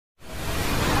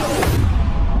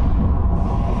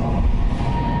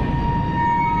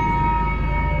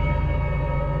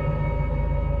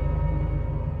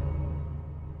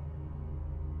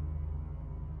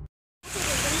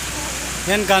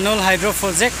Yan Ganol hydro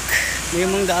project ni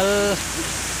mung dal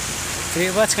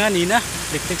kriwa changa ni na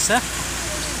diktik sa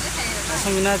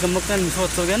asong na gamok nan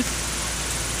misot to gan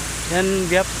yan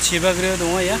biap chibagre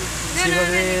dong ya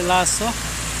chibagre last so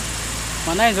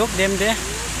mana jok dem de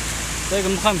toy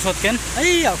gamok ham shot ken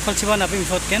ai akhol chiba na pim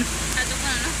shot ken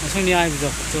asong ni ai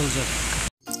jok chol jok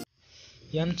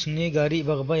yan chingni gari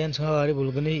bagba yan changa gari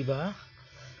bulgani ba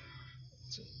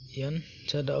yan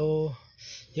chadao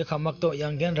ya khamak to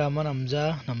yang gen rama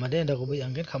namja namade da ko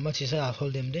yang gen khamak sisa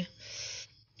asol dem de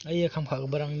ai ya kham khak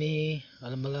barang ni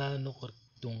almala nokor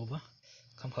tung ba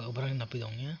kham khak barang napi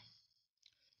dong ya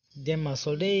dem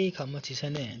asol de khamak sisa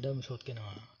ne dam shot ke na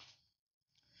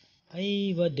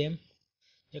ai ba dem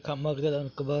ya khamak da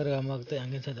kabar ramak to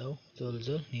yang gen chadao jol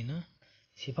jol ni na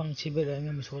sipang chibe ra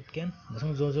ngam shot ken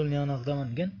basang jol jol nya nak da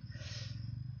man gen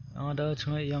ada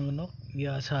chungai yang nok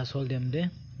ya sa asol dem de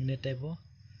ne typo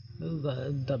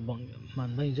da bang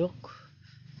man bai jok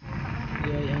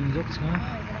ya yang jok sa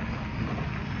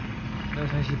da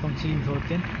sa si pang si shot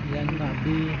ken yan na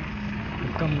bi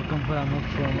kam para mak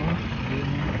from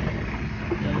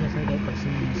yan sa da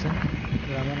pasin sa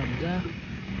rama namja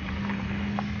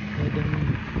dan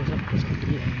kosak kosak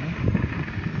ki ana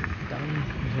tang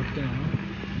shot ken ana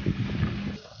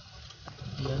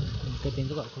yan ke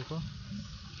pintu ka ko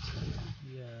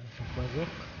ya sa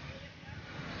jok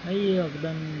ai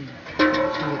dan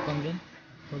suruh panggil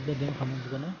udah dem kamu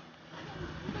juga na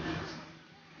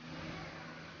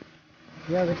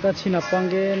ya kita cina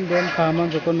panggil dem kamu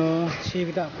juga no si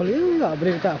kita kuliah nggak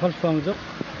beri kita akal suang jok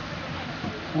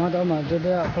ada maju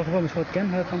dia akal kamu shotkan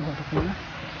hal kamu shotkan na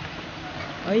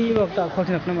ai waktu akal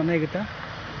cina nama mana kita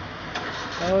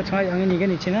kalau cuma yang ini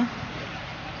kan cina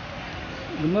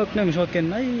gemuk nama shotkan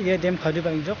ai dia dem kadu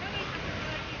bang jok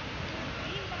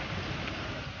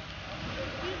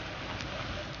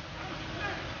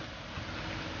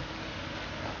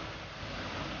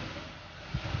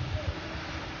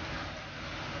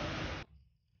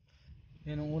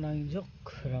yang unang jok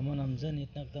rama namja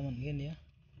nitnak taman gen ya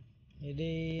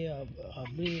jadi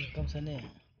abri kam sane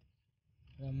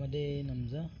rama de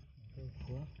namja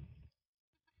ko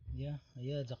ya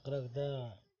ya jakra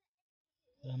kita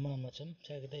rama macam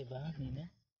saya kita iba ni na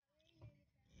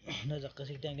na jakka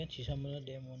sikta gen sisa mana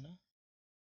demo na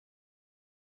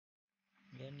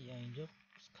gen yang jok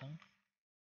skang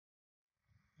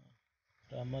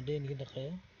rama de ni kita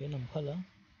kaya gen namkhala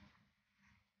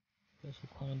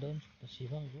sukhang don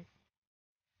sifang jok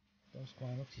terus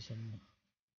kuanak sisa mana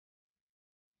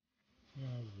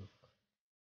ya jok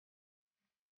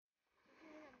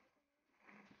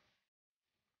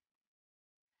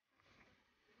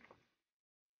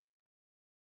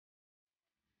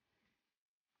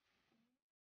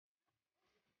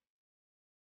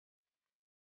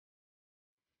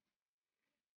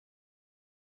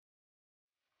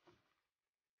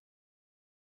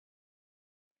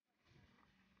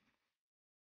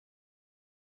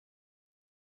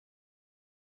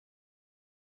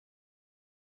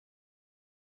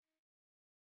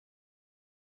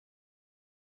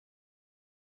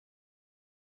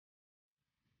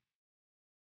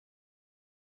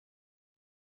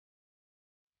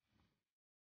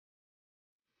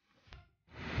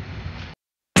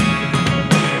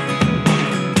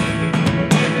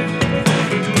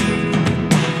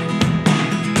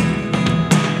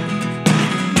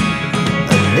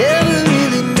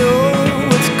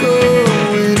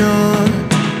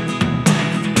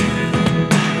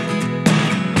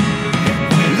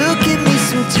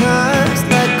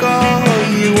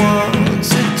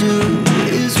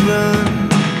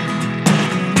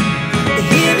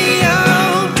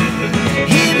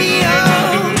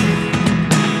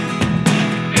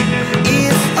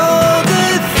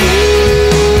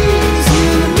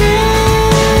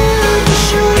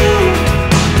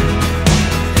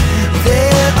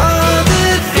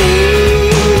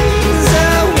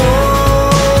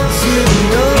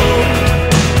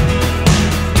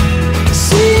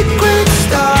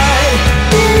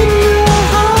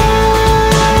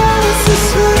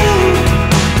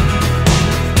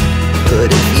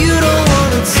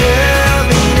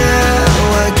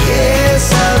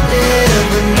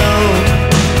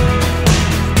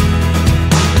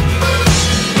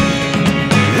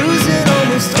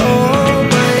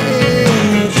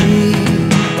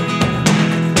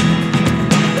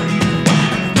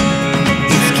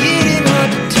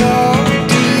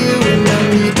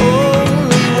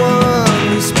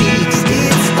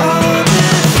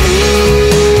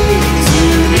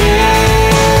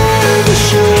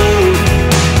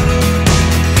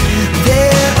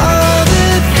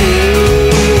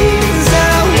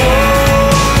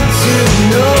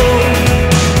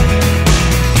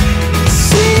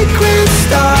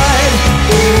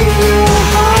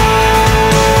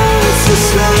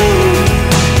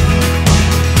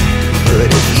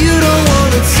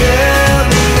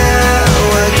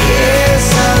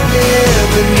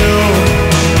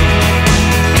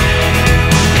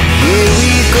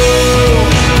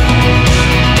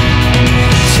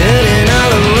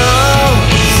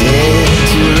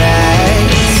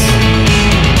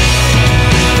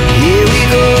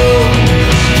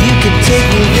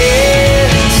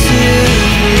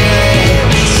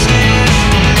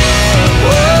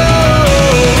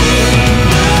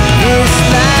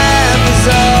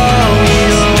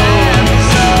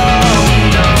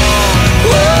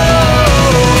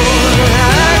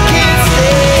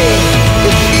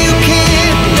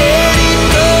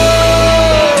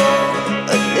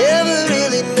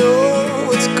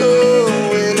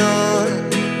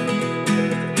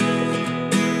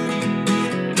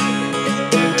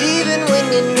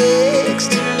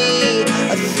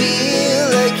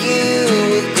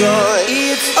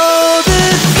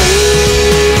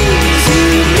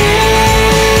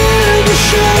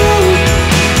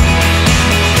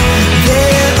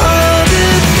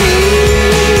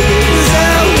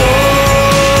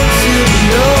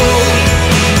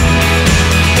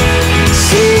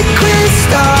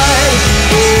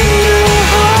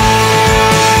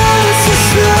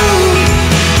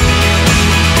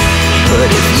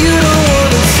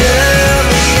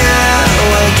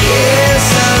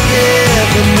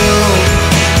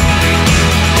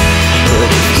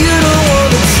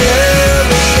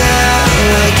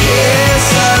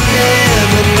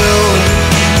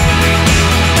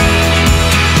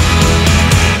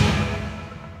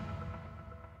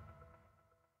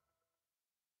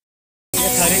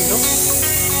wiring dok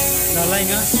dalai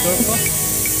nga door ko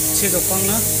si dopang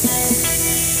na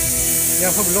ya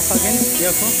ko blok again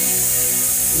ya ko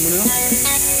muno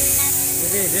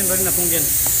jadi den bari na punggen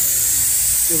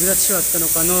ubida chiwat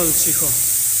kano kanol chiko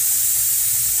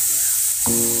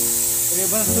oke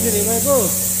bana to de bai go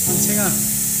singa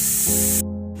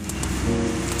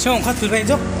chong khat bai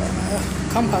jok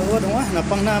kham kha go dong na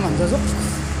pang na man jok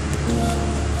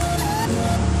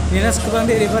ninas kubang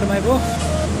de river mai bo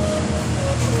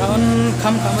kawan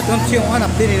kham kham tom chiong han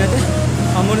ap de ni na de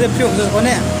amur de pyo jok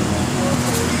ne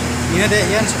ni de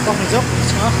yan support jok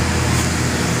cha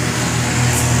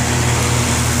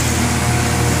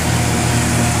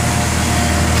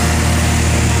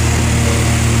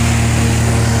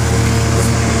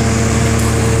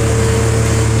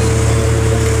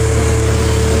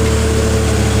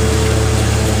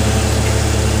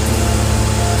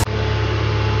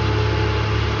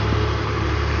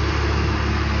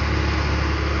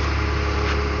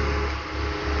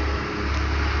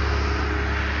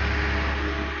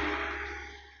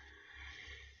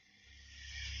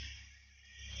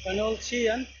Ganol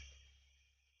yan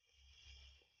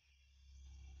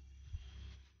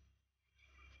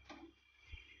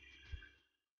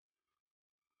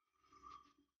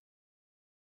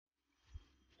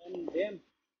and them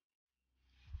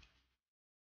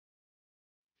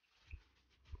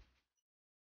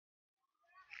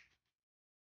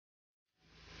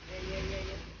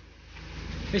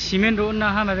be cement road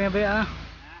na ha na be a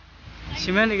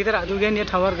cement gitar adu gen ye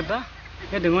tower kita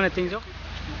ye dengon eting jok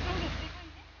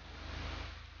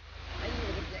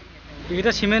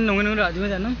kita cement nungin nungin adu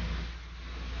janam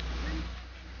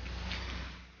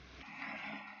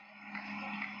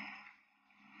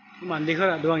mandi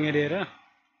khar adu ang ye dera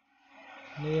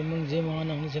ni mung je ma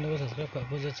nang ni channel ko subscribe ka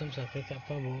bo je chum subscribe ka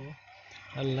pa bo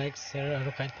like share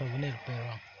aru kait pa bone pe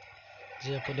ro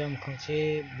je kodam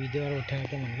khangche video ro thang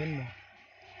ta mangen mo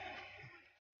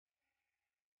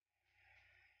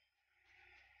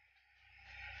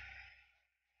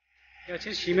ya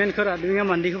chin cement khar adu nga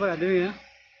mandi khar adu nga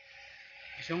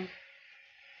isong